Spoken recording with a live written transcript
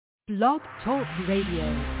Blog Talk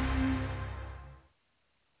Radio.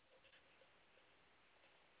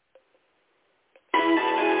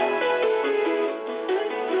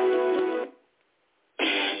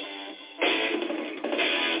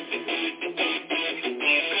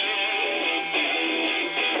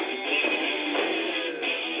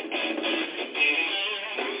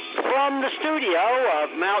 From the studio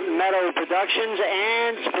of Mountain Meadow Productions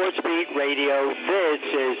and SportsBeat Radio, this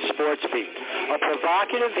is SportsBeat, a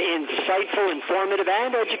provocative, insightful, informative,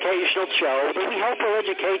 and educational show that we hope will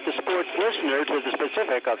educate the sports listener to the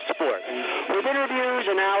specific of sport, with interviews,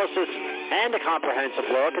 analysis, and a comprehensive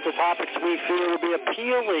look at the topics we feel will be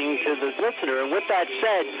appealing to the listener. And with that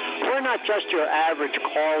said, we're not just your average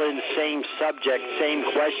call-in, same subject, same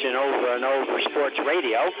question over and over sports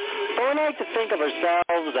radio, but we like to think of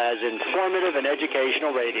ourselves as informative and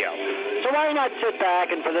educational radio. So why not sit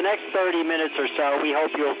back, and for the next 30 minutes or so, we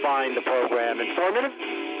hope you'll find the program informative,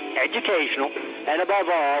 educational, and above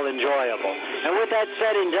all, enjoyable. And with that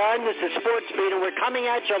said and done, this is SportsBeat, and we're coming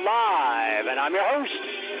at you live, and I'm your host,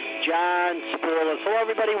 John Spoulos. Hello,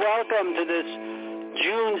 everybody. Welcome to this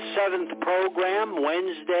June 7th program,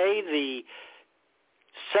 Wednesday, the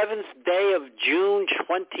 7th day of June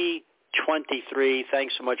 2023.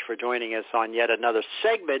 Thanks so much for joining us on yet another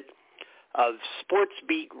segment of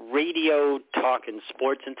SportsBeat Radio, Talkin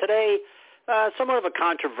Sports. And today, somewhat of a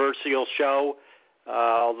controversial show,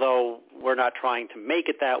 although we're not trying to make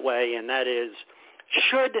it that way, and that is,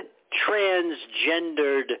 should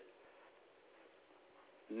transgendered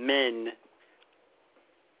men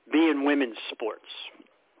be in women's sports?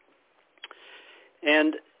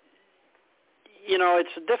 And, you know,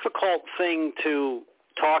 it's a difficult thing to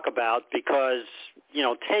talk about because,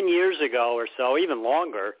 10 years ago or so, even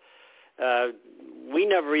longer, we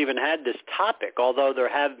never even had this topic, although there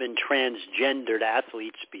have been transgendered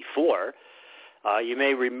athletes before. You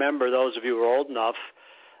may remember, those of you who are old enough,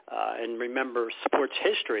 and remember sports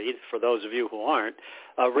history, for those of you who aren't,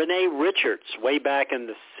 Renee Richards, way back in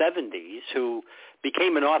the 70s, who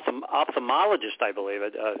became an ophthalmologist, I believe,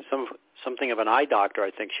 something of an eye doctor,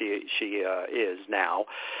 I think she is now,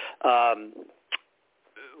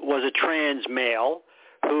 was a trans male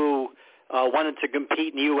who wanted to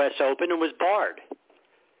compete in the U.S. Open and was barred.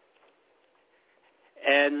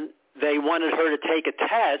 And they wanted her to take a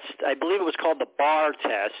test. I believe it was called the BAR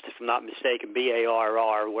test, if I'm not mistaken,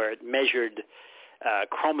 B-A-R-R, where it measured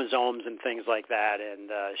chromosomes and things like that. And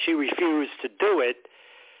she refused to do it,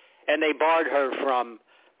 and they barred her from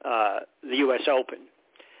the U.S. Open.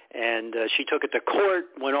 And she took it to court,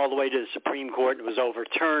 went all the way to the Supreme Court, and was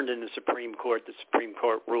overturned in the Supreme Court. The Supreme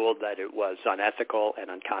Court ruled that it was unethical and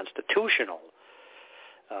unconstitutional.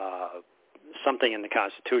 Something in the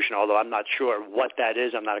Constitution, although I'm not sure what that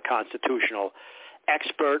is. I'm not a constitutional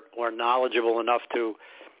expert or knowledgeable enough to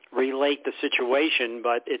relate the situation,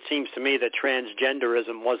 but it seems to me that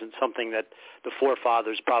transgenderism wasn't something that the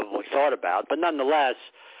forefathers probably thought about. But nonetheless,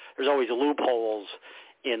 there's always loopholes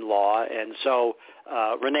in law, and so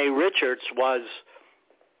Renee Richards was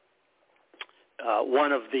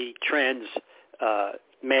one of the trans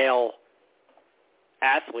male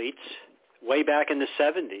athletes way back in the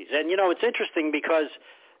 70s. And, it's interesting because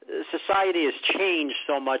society has changed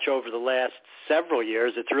so much over the last several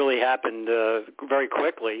years. It's really happened very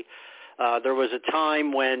quickly. There was a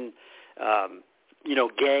time when,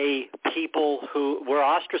 gay people who were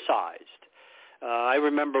ostracized. I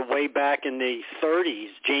remember way back in the 30s,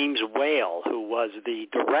 James Whale, who was the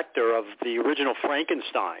director of the original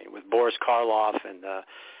Frankenstein with Boris Karloff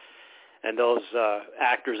and those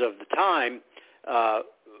actors of the time,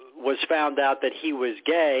 was found out that he was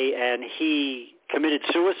gay, and he committed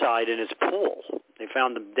suicide in his pool. They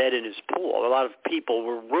found him dead in his pool. A lot of people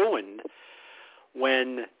were ruined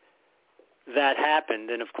when that happened.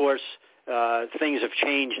 And, of course, things have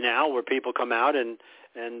changed now where people come out and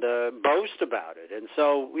boast about it. And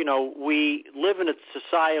so, we live in a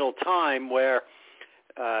societal time where,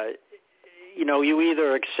 you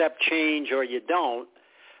either accept change or you don't.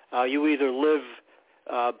 You either live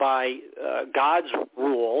by God's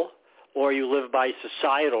rule, or you live by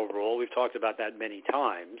societal rule. We've talked about that many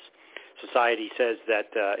times. Society says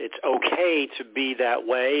that it's okay to be that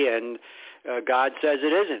way, and God says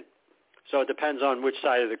it isn't. So it depends on which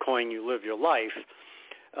side of the coin you live your life.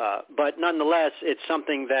 But nonetheless, it's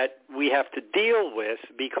something that we have to deal with,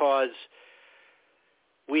 because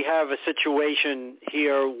we have a situation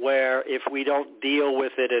here where if we don't deal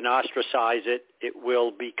with it and ostracize it, it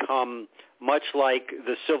will become much like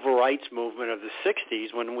the civil rights movement of the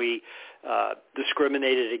 60s, when we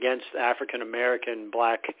discriminated against African-American,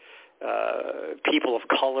 black people of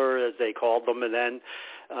color, as they called them, and then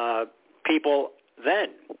people then.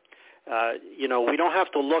 We don't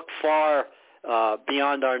have to look far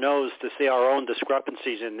beyond our nose to see our own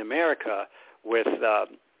discrepancies in America with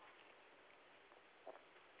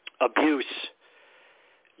abuse.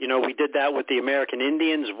 We did that with the American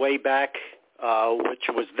Indians way back, which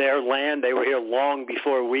was their land. They were here long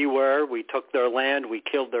before we were. We took their land. We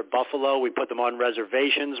killed their buffalo. We put them on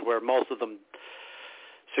reservations where most of them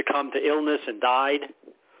succumbed to illness and died.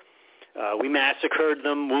 We massacred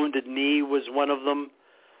them. Wounded Knee was one of them.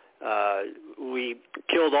 We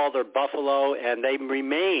killed all their buffalo, and they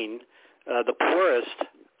remain the poorest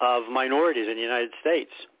of minorities in the United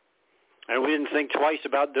States. And we didn't think twice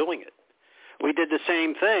about doing it. We did the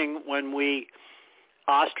same thing when we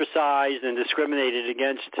ostracized and discriminated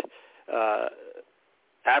against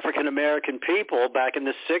African-American people back in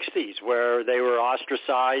the 60s, where they were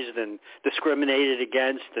ostracized and discriminated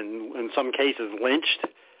against and in some cases lynched.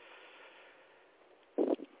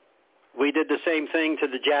 We did the same thing to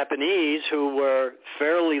the Japanese, who were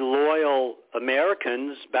fairly loyal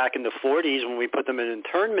Americans back in the 40s when we put them in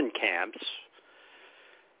internment camps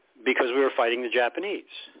because we were fighting the Japanese.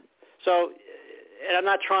 So, and I'm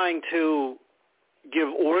not trying to give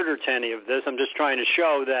order to any of this. I'm just trying to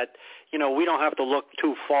show that, we don't have to look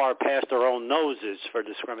too far past our own noses for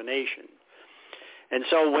discrimination. And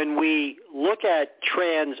so when we look at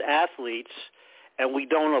trans athletes and we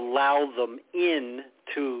don't allow them in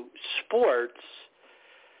to sports,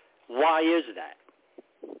 why is that?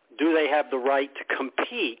 Do they have the right to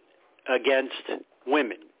compete against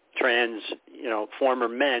women, trans, former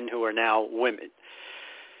men who are now women?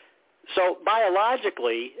 So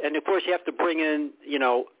biologically, and of course you have to bring in,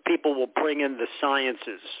 people will bring in the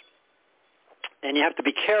sciences. And you have to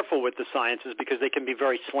be careful with the sciences because they can be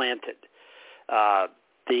very slanted.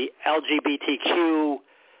 The LGBTQ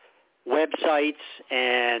websites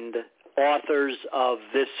and authors of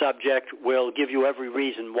this subject will give you every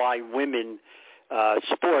reason why women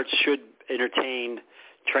sports should entertain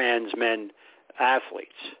trans men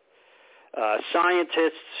athletes.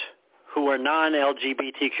 Scientists who are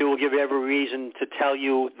non-LGBTQ will give you every reason to tell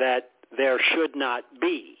you that there should not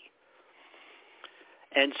be.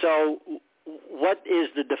 And so what is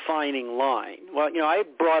the defining line? Well, I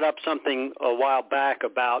brought up something a while back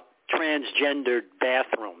about transgendered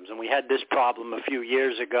bathrooms, and we had this problem a few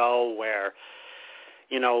years ago where,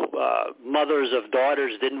 mothers of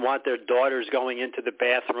daughters didn't want their daughters going into the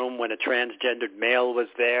bathroom when a transgendered male was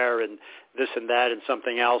there, and this and that and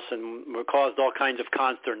something else, and it caused all kinds of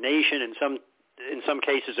consternation. In some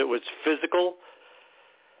cases it was physical.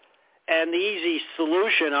 And the easy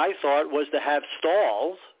solution, I thought, was to have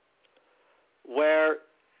stalls where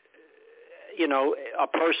a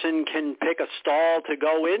person can pick a stall to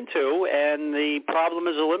go into and the problem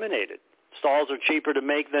is eliminated. Stalls are cheaper to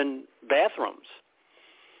make than bathrooms.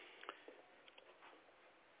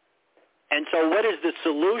 And so what is the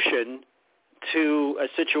solution to a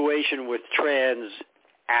situation with trans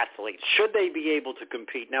athletes? Should they be able to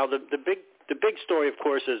compete? Now, the big story, of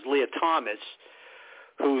course, is Leah Thomas,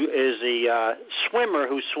 who is a swimmer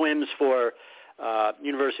who swims for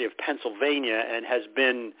University of Pennsylvania and has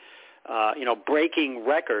been breaking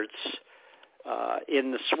records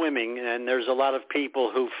in the swimming. And there's a lot of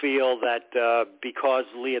people who feel that because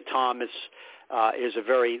Leah Thomas is a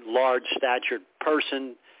very large-statured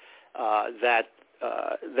person, that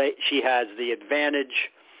she has the advantage.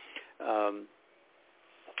 The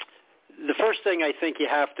first thing I think you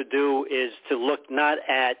have to do is to look not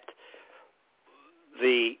at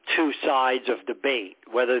the two sides of debate,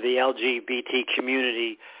 whether the LGBT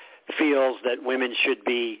community feels that women should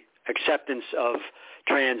be acceptance of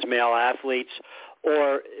trans male athletes,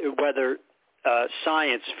 or whether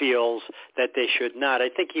science feels that they should not. I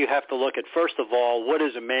think you have to look at, first of all, what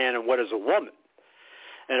is a man and what is a woman.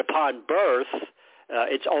 And upon birth,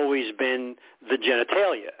 it's always been the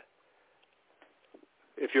genitalia.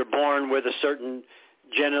 If you're born with a certain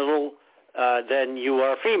genital, then you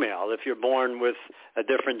are female. If you're born with a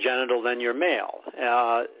different genital, then you're male.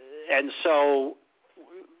 And so,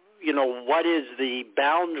 what is the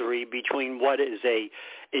boundary between what is a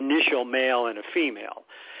initial male and a female?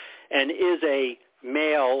 And is a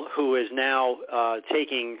male who is now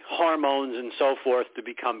taking hormones and so forth to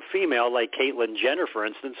become female, like Caitlyn Jenner, for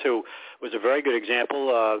instance, who was a very good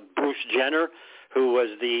example, Bruce Jenner, who was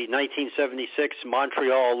the 1976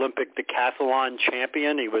 Montreal Olympic decathlon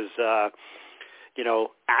champion. He was,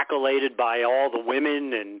 accoladed by all the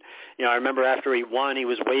women. And, I remember after he won, he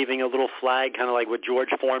was waving a little flag, kind of like what George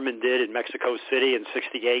Foreman did in Mexico City in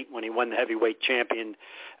 '68 when he won the heavyweight championship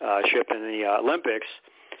in the Olympics.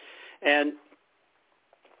 And,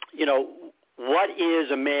 what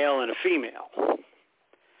is a male and a female?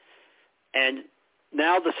 And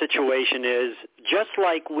now the situation is just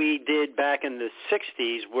like we did back in the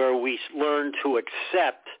 60s, where we learned to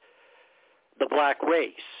accept the black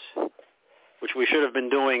race, which we should have been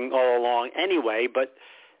doing all along anyway, but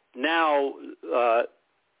now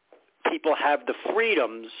people have the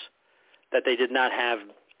freedoms that they did not have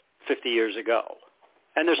 50 years ago.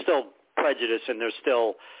 And there's still prejudice and there's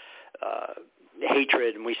still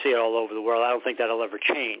hatred, and we see it all over the world. I don't think that'll ever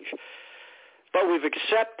change. But we've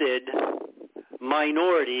accepted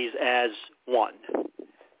minorities as one.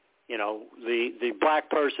 You know, the black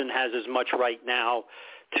person has as much right now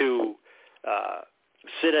to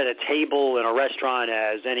sit at a table in a restaurant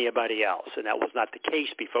as anybody else, and that was not the case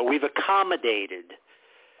before. We've accommodated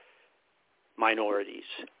minorities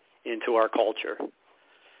into our culture.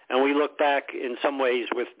 And we look back in some ways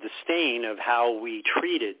with disdain of how we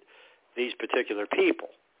treated these particular people.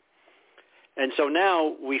 And so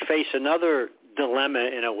now we face another dilemma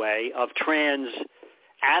in a way of trans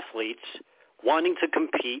athletes wanting to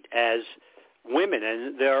compete as women.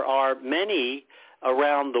 And there are many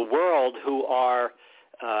around the world who are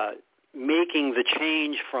making the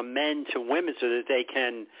change from men to women so that they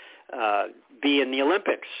can be in the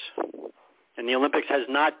Olympics. And the Olympics has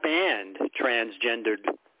not banned transgendered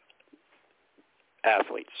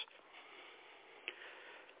athletes.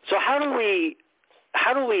 So how do we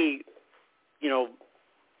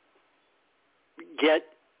get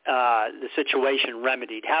the situation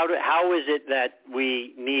remedied? How is it that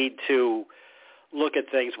we need to look at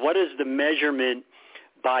things? What is the measurement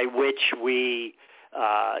by which we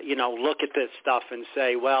look at this stuff and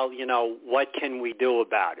say, well, what can we do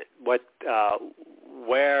about it?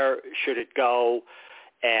 Where should it go?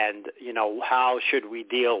 And, how should we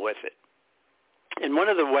deal with it? And one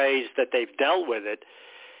of the ways that they've dealt with it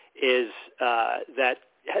is that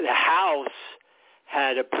the House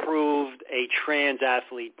had approved a trans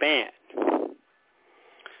athlete ban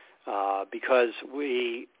because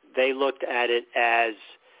they looked at it as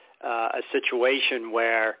a situation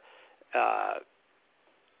where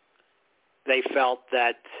they felt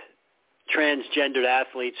that transgendered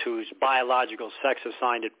athletes whose biological sex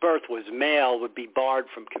assigned at birth was male would be barred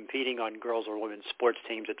from competing on girls' or women's sports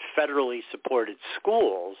teams at federally supported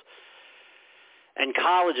schools and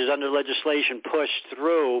colleges under legislation pushed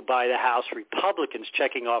through by the House Republicans,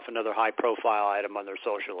 checking off another high-profile item on their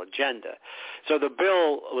social agenda. So the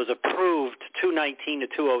bill was approved 219 to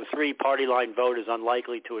 203. Party line vote is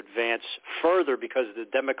unlikely to advance further because the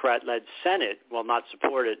Democrat-led Senate will not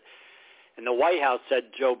support it, and the White House said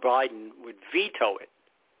Joe Biden would veto it.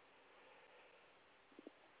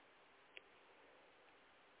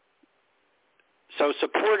 So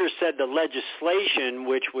supporters said the legislation,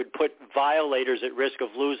 which would put violators at risk of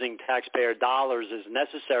losing taxpayer dollars, is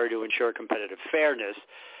necessary to ensure competitive fairness.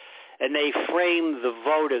 And they framed the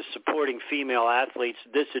vote as supporting female athletes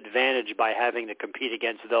disadvantaged by having to compete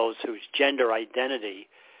against those whose gender identity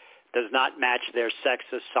does not match their sex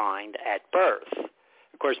assigned at birth.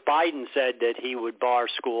 Of course, Biden said that he would bar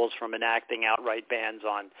schools from enacting outright bans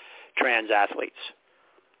on trans athletes.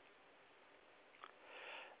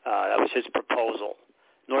 That was his proposal.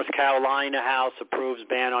 North Carolina House approves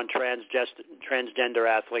ban on transgender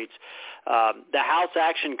athletes. The House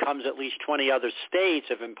action comes at least 20 other states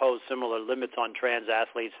have imposed similar limits on trans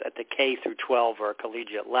athletes at the K through 12 or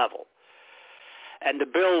collegiate level. And the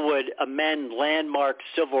bill would amend landmark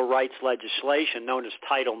civil rights legislation known as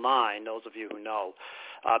Title IX, those of you who know,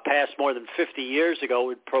 passed more than 50 years ago,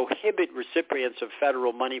 would prohibit recipients of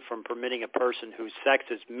federal money from permitting a person whose sex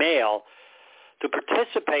is male to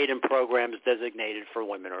participate in programs designated for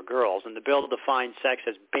women or girls. And the bill defines sex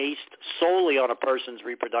as based solely on a person's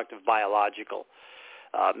reproductive biological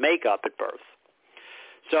makeup at birth.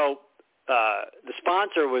 So the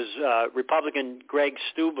sponsor was Republican Greg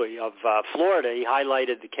Steube of Florida. He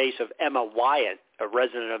highlighted the case of Emma Wyatt, a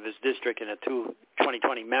resident of his district and a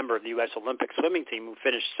 2020 member of the U.S. Olympic swimming team who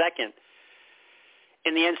finished second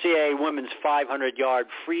in the NCAA Women's 500-yard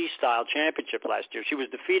freestyle championship last year. She was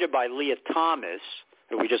defeated by Leah Thomas,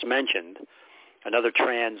 who we just mentioned, another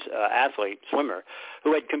trans athlete, swimmer,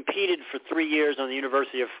 who had competed for 3 years on the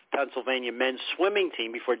University of Pennsylvania men's swimming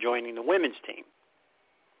team before joining the women's team.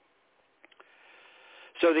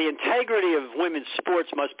 So the integrity of women's sports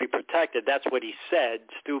must be protected. That's what he said,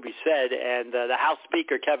 Steube said. And the House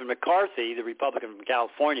Speaker, Kevin McCarthy, the Republican from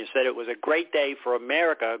California, said it was a great day for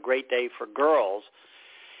America, a great day for girls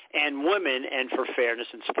and women, and for fairness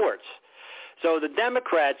in sports. So the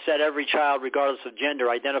Democrats said every child, regardless of gender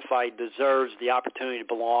identified, deserves the opportunity to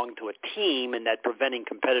belong to a team, and that preventing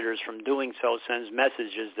competitors from doing so sends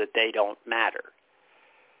messages that they don't matter.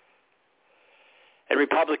 And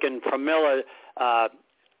Republican Pramila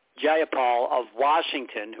Jayapal of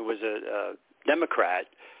Washington, who was a Democrat,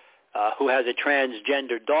 who has a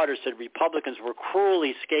transgender daughter, said Republicans were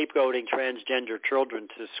cruelly scapegoating transgender children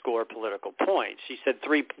to score political points. She said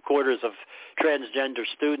 3/4 of transgender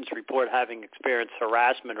students report having experienced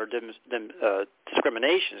harassment or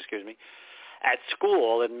discrimination, at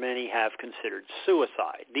school, and many have considered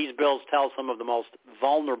suicide. These bills tell some of the most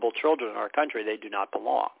vulnerable children in our country they do not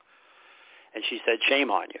belong. And she said,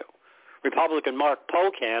 shame on you. Republican Mark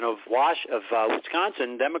Pocan of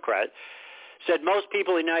Wisconsin, Democrat, said most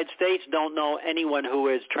people in the United States don't know anyone who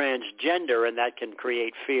is transgender, and that can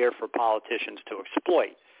create fear for politicians to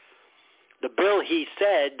exploit. The bill, he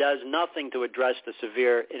said, does nothing to address the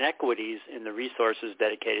severe inequities in the resources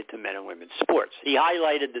dedicated to men and women's sports. He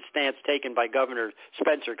highlighted the stance taken by Governor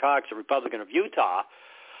Spencer Cox, a Republican of Utah,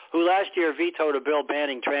 who last year vetoed a bill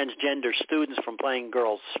banning transgender students from playing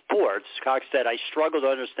girls' sports. Cox said, I struggle to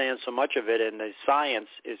understand so much of it, and the science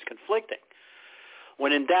is conflicting.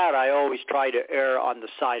 When in doubt, I always try to err on the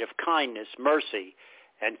side of kindness, mercy,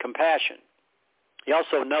 and compassion. He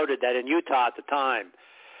also noted that in Utah at the time,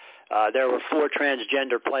 there were 4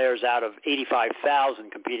 transgender players out of 85,000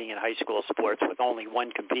 competing in high school sports, with only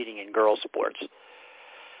 1 competing in girls' sports.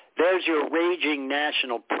 There's your raging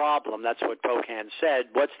national problem. That's what Pocan said.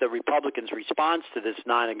 What's the Republicans' response to this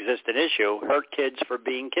non-existent issue? Hurt kids for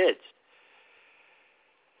being kids.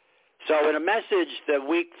 So in a message the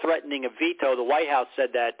week threatening a veto, the White House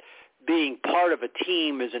said that being part of a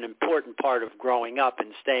team is an important part of growing up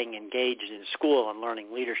and staying engaged in school and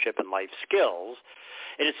learning leadership and life skills.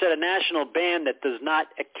 And it said a national ban that does not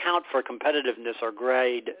account for competitiveness or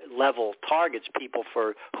grade level targets people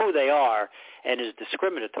for who they are and is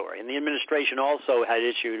discriminatory. And the administration also had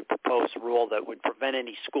issued a proposed rule that would prevent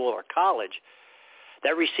any school or college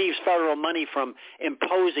that receives federal money from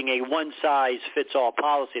imposing a one-size-fits-all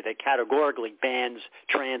policy that categorically bans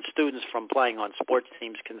trans students from playing on sports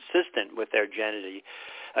teams consistent with their gender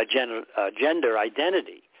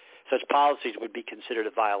identity. Such policies would be considered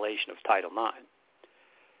a violation of Title IX.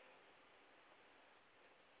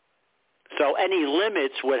 So any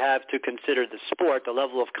limits would have to consider the sport, the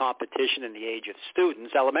level of competition, and the age of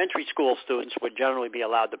students. Elementary school students would generally be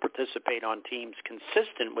allowed to participate on teams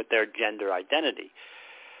consistent with their gender identity.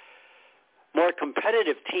 More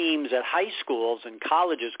competitive teams at high schools and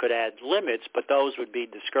colleges could add limits, but those would be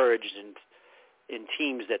discouraged in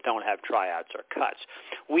teams that don't have tryouts or cuts.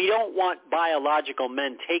 We don't want biological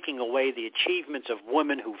men taking away the achievements of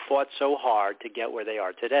women who fought so hard to get where they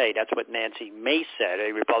are today. That's what Nancy Mace said,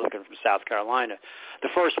 a Republican from South Carolina, the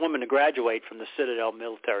first woman to graduate from the Citadel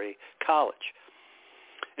Military College.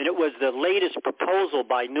 And it was the latest proposal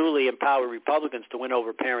by newly empowered Republicans to win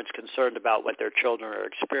over parents concerned about what their children are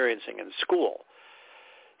experiencing in school.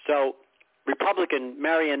 So Republican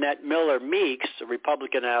Marionette Miller Meeks, a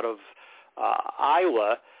Republican out of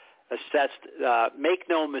Iowa, assessed, make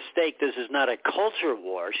no mistake, this is not a culture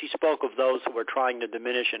war. She spoke of those who are trying to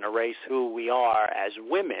diminish and erase who we are as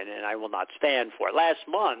women, and I will not stand for it. Last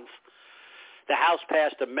month, the House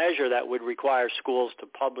passed a measure that would require schools to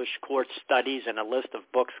publish course studies and a list of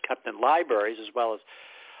books kept in libraries, as well as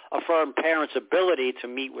affirm parents' ability to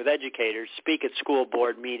meet with educators, speak at school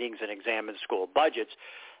board meetings, and examine school budgets.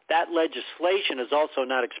 That legislation is also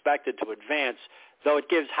not expected to advance, though it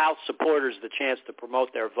gives House supporters the chance to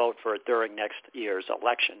promote their vote for it during next year's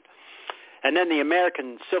election. And then the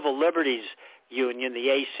American Civil Liberties Union,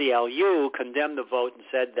 the ACLU, condemned the vote and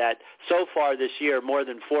said that so far this year, more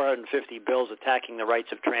than 450 bills attacking the rights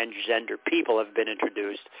of transgender people have been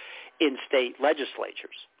introduced in state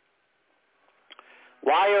legislatures.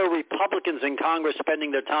 Why are Republicans in Congress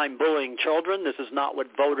spending their time bullying children? This is not what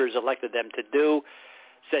voters elected them to do,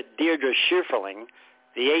 said Deirdre Schifferling,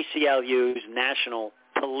 the ACLU's national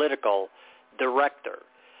political director.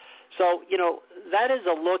 So, that is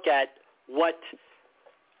a look at what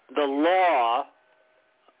the law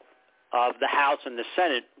of the House and the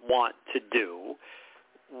Senate want to do.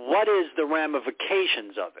 What is the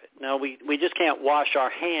ramifications of it? Now, we just can't wash our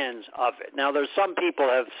hands of it. Now, there's some people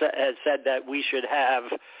have said that we should have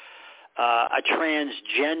a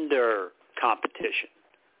transgender competition,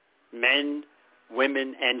 men,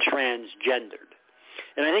 women, and transgendered.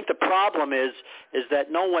 And I think the problem is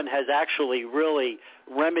that no one has actually really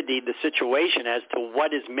remedied the situation as to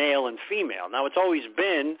what is male and female. Now, it's always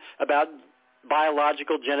been about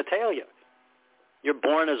biological genitalia. You're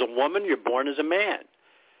born as a woman, you're born as a man.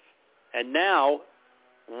 And now,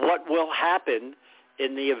 what will happen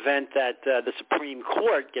in the event that the Supreme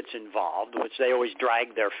Court gets involved, which they always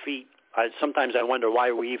drag their feet? Sometimes I wonder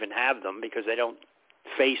why we even have them, because they don't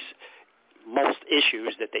face most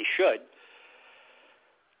issues that they should.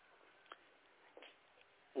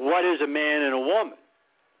 what is a man and a woman.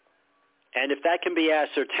 And if that can be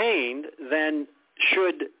ascertained, then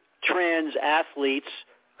should trans athletes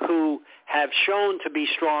who have shown to be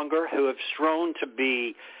stronger, who have shown to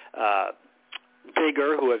be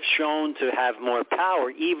bigger, who have shown to have more power,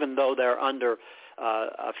 even though they're under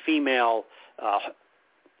a female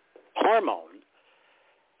hormone,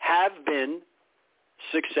 have been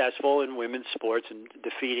successful in women's sports and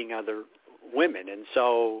defeating other women. And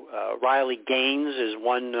so Riley Gaines is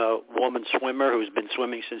one woman swimmer who's been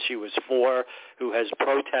swimming since she was 4, who has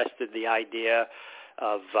protested the idea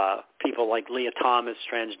of people like Leah Thomas,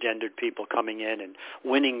 transgendered people coming in and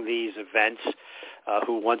winning these events,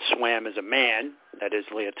 who once swam as a man, that is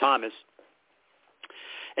Leah Thomas.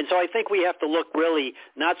 And so I think we have to look really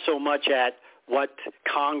not so much at what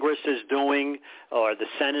Congress is doing or the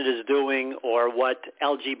Senate is doing or what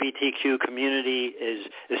LGBTQ community is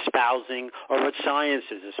espousing or what science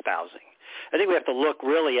is espousing. I think we have to look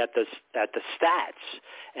really at the stats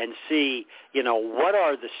and see, what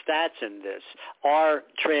are the stats in this? Are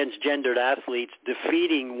transgendered athletes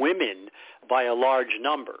defeating women by a large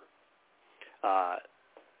number?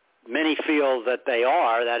 Many feel that they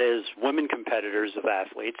are, that is, women competitors of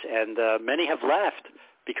athletes, and many have left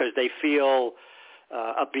because they feel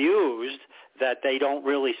abused, that they don't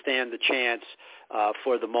really stand the chance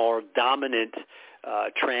for the more dominant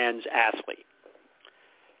trans athlete.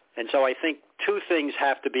 And so I think 2 things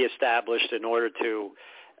have to be established in order to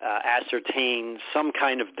ascertain some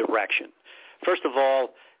kind of direction. First of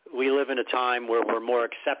all, we live in a time where we're more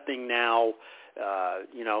accepting now.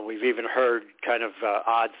 We've even heard kind of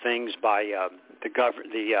odd things by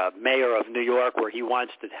the mayor of New York, where he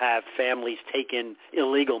wants to have families take in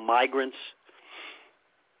illegal migrants,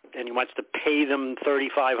 and he wants to pay them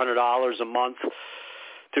 $3,500 a month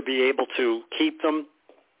to be able to keep them,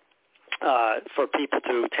 for people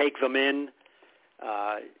to take them in.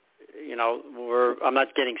 I'm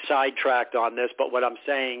not getting sidetracked on this, but what I'm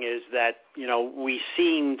saying is that, we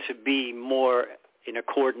seem to be more in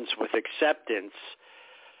accordance with acceptance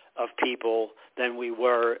of people than we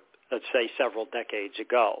were, let's say, several decades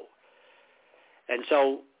ago. And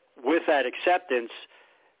so with that acceptance,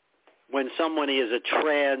 when someone is a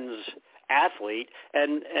trans athlete,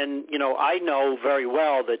 and I know very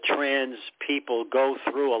well that trans people go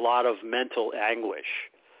through a lot of mental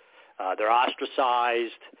anguish. They're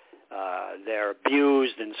ostracized, they're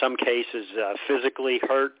abused, in some cases physically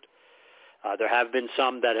hurt. There have been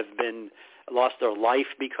some that have been lost their life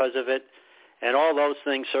because of it, and all those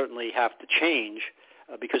things certainly have to change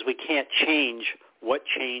because we can't change what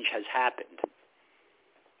change has happened.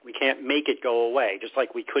 We can't make it go away, just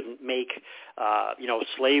like we couldn't make,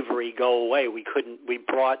 slavery go away. We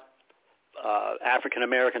brought African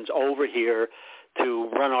Americans over here to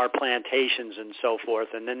run our plantations and so forth,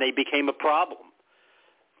 and then they became a problem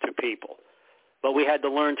to people. But we had to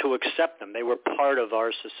learn to accept them. They were part of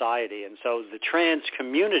our society. And so the trans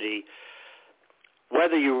community,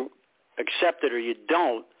 whether you accept it or you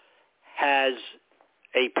don't, has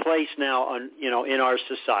a place now in our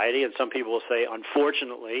society, and some people will say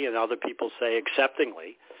unfortunately, and other people say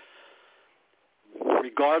acceptingly.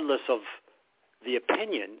 Regardless of the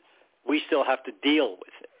opinion, we still have to deal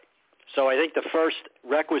with it. So I think the first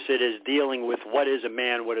requisite is dealing with what is a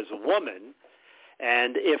man, what is a woman,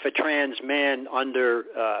 and if a trans man under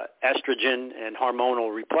estrogen and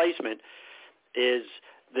hormonal replacement is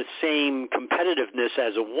the same competitiveness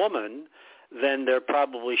as a woman, then there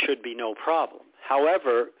probably should be no problem.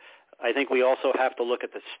 However, I think we also have to look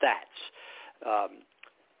at the stats.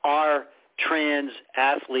 Are trans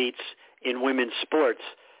athletes in women's sports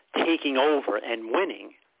taking over and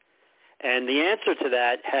winning? And the answer to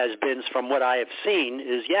that has been, from what I have seen,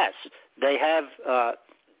 is yes. They have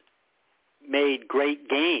made great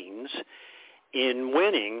gains in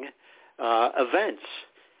winning events.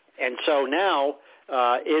 And so now,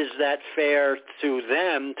 is that fair to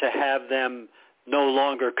them to have them no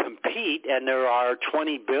longer compete? And there are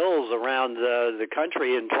 20 bills around the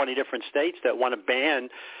country in 20 different states that want to ban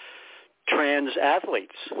trans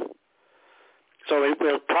athletes. So it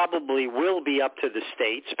probably will be up to the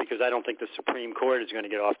states, because I don't think the Supreme Court is going to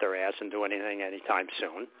get off their ass and do anything anytime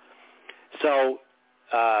soon. So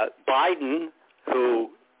Biden, who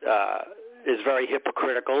is very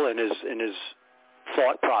hypocritical in his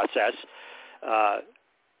thought process,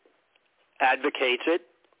 advocates it.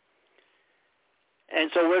 And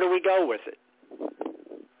so where do we go with it?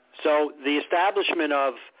 So the establishment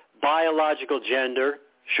of biological gender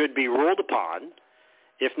should be ruled upon.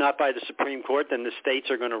 If not by the Supreme Court, then the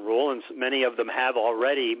states are going to rule, and many of them have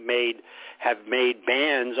already made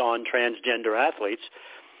bans on transgender athletes.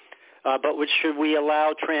 but should we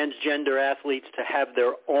allow transgender athletes to have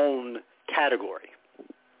their own category?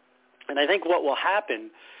 And I think what will happen,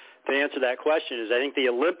 to answer that question, is I think the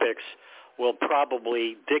Olympics will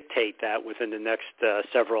probably dictate that within the next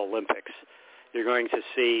several Olympics. You're going to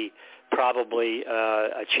see probably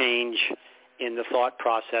a change in the thought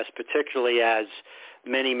process, particularly as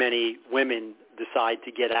many, many women decide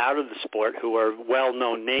to get out of the sport who are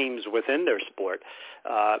well-known names within their sport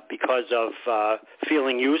because of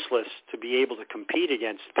feeling useless to be able to compete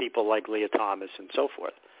against people like Leah Thomas and so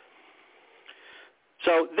forth.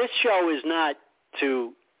 So this show is not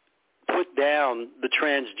to put down the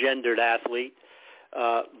transgendered athlete,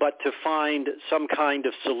 but to find some kind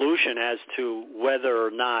of solution as to whether or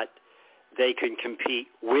not they can compete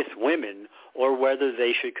with women or whether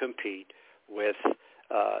they should compete with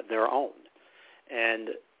their own. And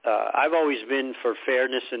I've always been for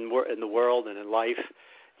fairness in the world and in life.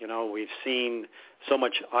 You know, we've seen so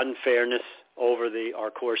much unfairness over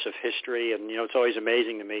our course of history, and, you know, it's always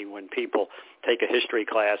amazing to me when people take a history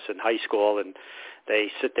class in high school and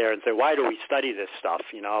they sit there and say, why do we study this stuff?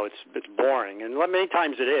 You know, it's boring. And many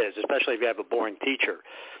times it is, especially if you have a boring teacher.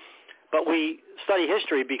 But we study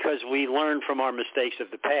history because we learn from our mistakes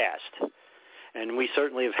of the past. And we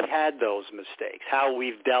certainly have had those mistakes, how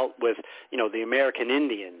we've dealt with, you know, the American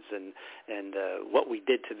Indians and what we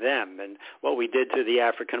did to them and what we did to the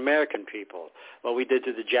African American people, what we did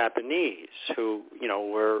to the Japanese who, you know,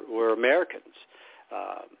 were Americans,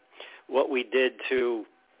 what we did to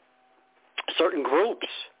certain groups.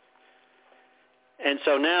 And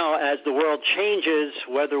so now as the world changes,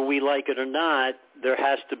 whether we like it or not, there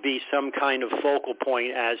has to be some kind of focal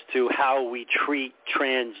point as to how we treat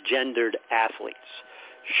transgendered athletes.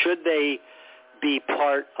 Should they be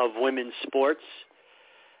part of women's sports?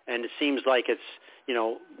 And it seems like it's, you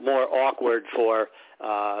know, more awkward for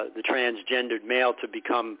the transgendered male to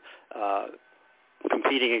become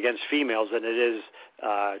competing against females than it is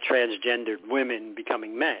transgendered women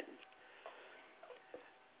becoming men.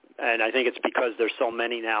 And I think it's because there's so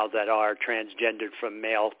many now that are transgendered from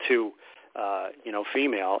male to,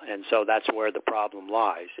 female, and so that's where the problem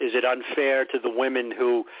lies. Is it unfair to the women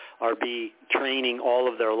who are training all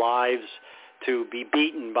of their lives to be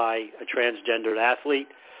beaten by a transgendered athlete?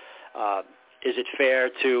 Is it fair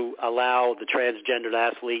to allow the transgendered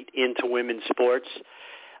athlete into women's sports?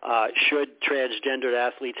 Should transgendered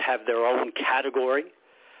athletes have their own category?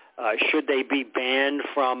 Should they be banned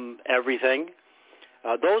from everything?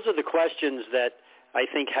 Those are the questions that I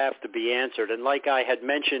think have to be answered. And like I had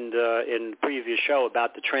mentioned in the previous show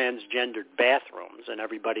about the transgendered bathrooms, and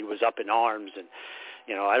everybody was up in arms, and,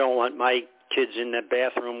 you know, I don't want my kids in that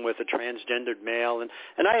bathroom with a transgendered male, and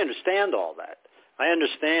I understand all that. I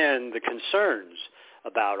understand the concerns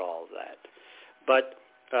about all of that. But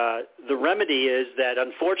the remedy is that,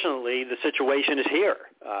 unfortunately, the situation is here.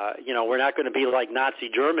 We're not going to be like Nazi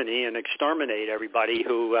Germany and exterminate everybody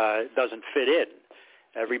who doesn't fit in.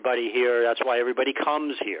 Everybody here, that's why everybody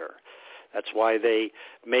comes here. That's why they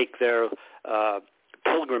make their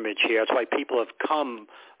pilgrimage here. That's why people have come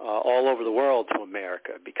all over the world to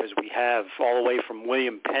America, because we have, all the way from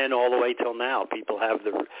William Penn all the way till now, people have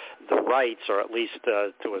the rights, or at least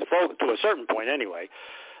to a certain point anyway,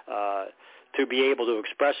 to be able to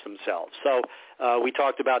express themselves. So we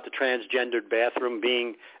talked about the transgendered bathroom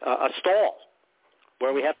being a stall,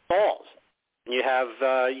 where we have stalls. You have,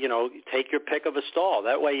 take your pick of a stall.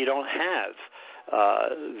 That way you don't have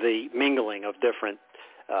the mingling of different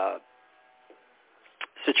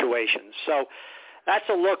situations. So that's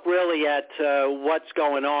a look really at what's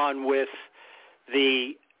going on with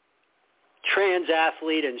the trans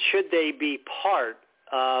athlete, and should they be part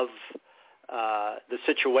of the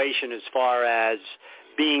situation as far as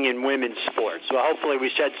being in women's sports. So hopefully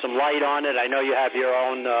we shed some light on it. I know you have your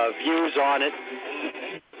own views on it.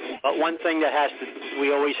 But one thing that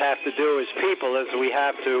we always have to do as people is we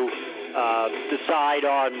have to decide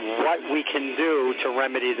on what we can do to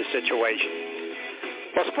remedy the situation.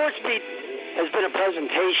 Well, Sports Beat has been a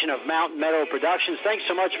presentation of Mountain Meadow Productions. Thanks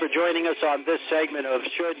so much for joining us on this segment of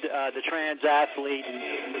Should the Trans Athlete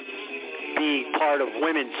Be Part of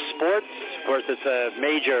Women's Sports? Of course, it's a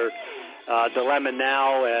major dilemma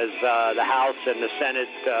now as the House and the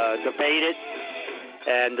Senate debate it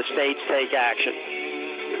and the states take action.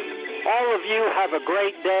 All of you have a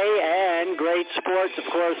great day and great sports.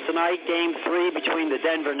 Of course, tonight, Game 3 between the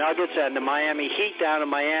Denver Nuggets and the Miami Heat down in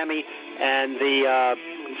Miami, and the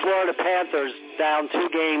Florida Panthers down 2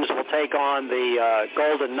 games will take on the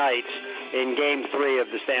Golden Knights in Game 3 of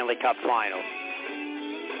the Stanley Cup Final.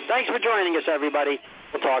 Thanks for joining us, everybody.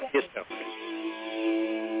 We'll talk to you soon.